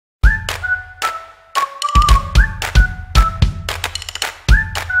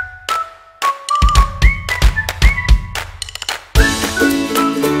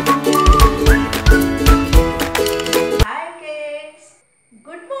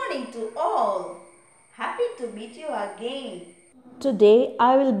morning to all. Happy to meet you again. Today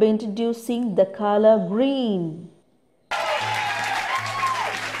I will be introducing the color green.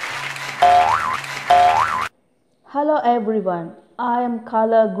 Hello everyone, I am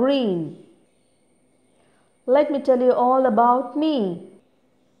color green. Let me tell you all about me.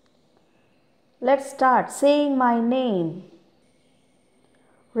 Let's start saying my name.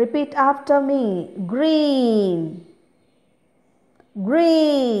 Repeat after me. Green.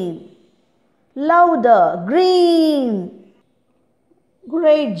 Green. Louder. Green.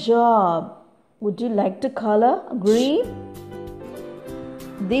 Great job. Would you like to color green?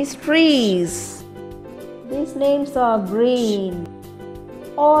 These trees. These names are green.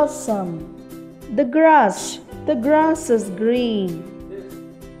 Awesome. The grass. The grass is green.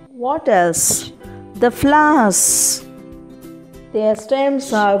 What else? The flowers. Their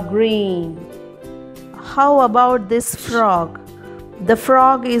stems are green. How about this frog? The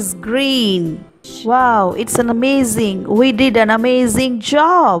frog is green. Wow, it's an amazing. We did an amazing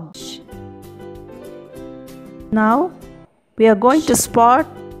job. Now, we are going to spot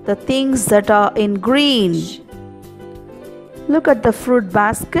the things that are in green. Look at the fruit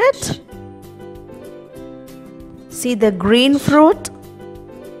basket. See the green fruit?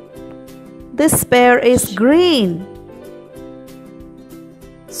 This pear is green.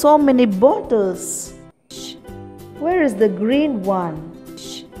 So many bottles. Where is the green one?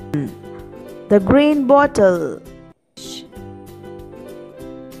 The green bottle.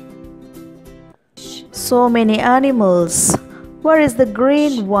 So many animals. Where is the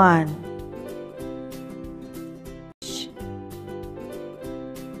green one?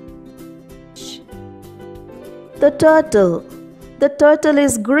 The turtle. The turtle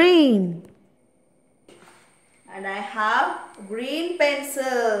is green. And I have green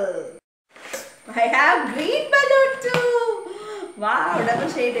pencil. I have green balloon too. Wow, double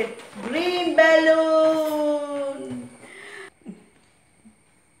shaded. Green balloon.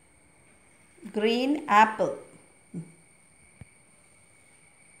 Green apple.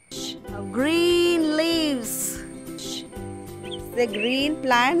 Green leaves. The green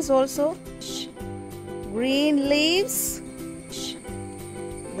plants also. Green leaves.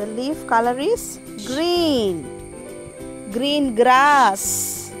 The leaf color is green. Green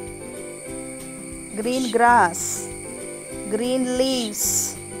grass. Green grass. Green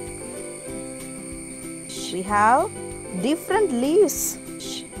leaves. We have different leaves.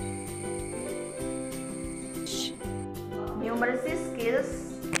 Numeracy skills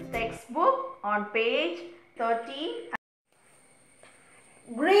textbook on page 13.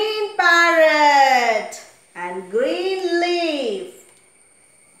 Green parrot and green leaf.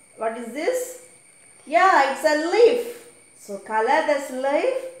 What is this? Yeah, it's a leaf. So color this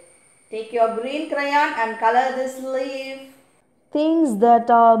leaf. Take your green crayon and color this leaf. Things that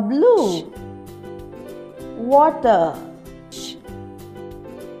are blue. Water.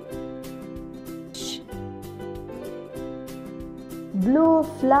 Blue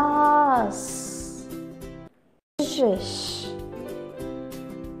flowers. Fish.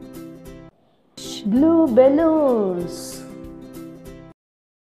 Blue balloons.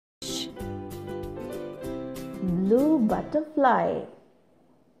 Blue butterfly.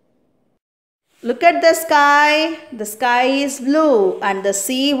 Look at the sky. The sky is blue and the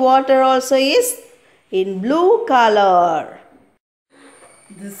sea water also is in blue color.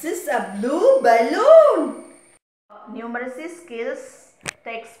 This is a blue balloon. Numeracy skills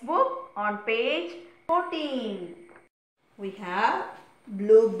textbook on page 14. We have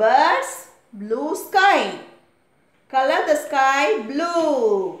blue birds, blue sky. Color the sky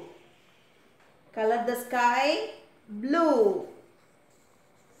blue. Color the sky blue.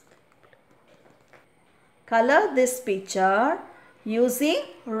 Color this picture using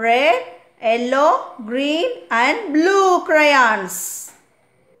red, yellow, green and blue crayons.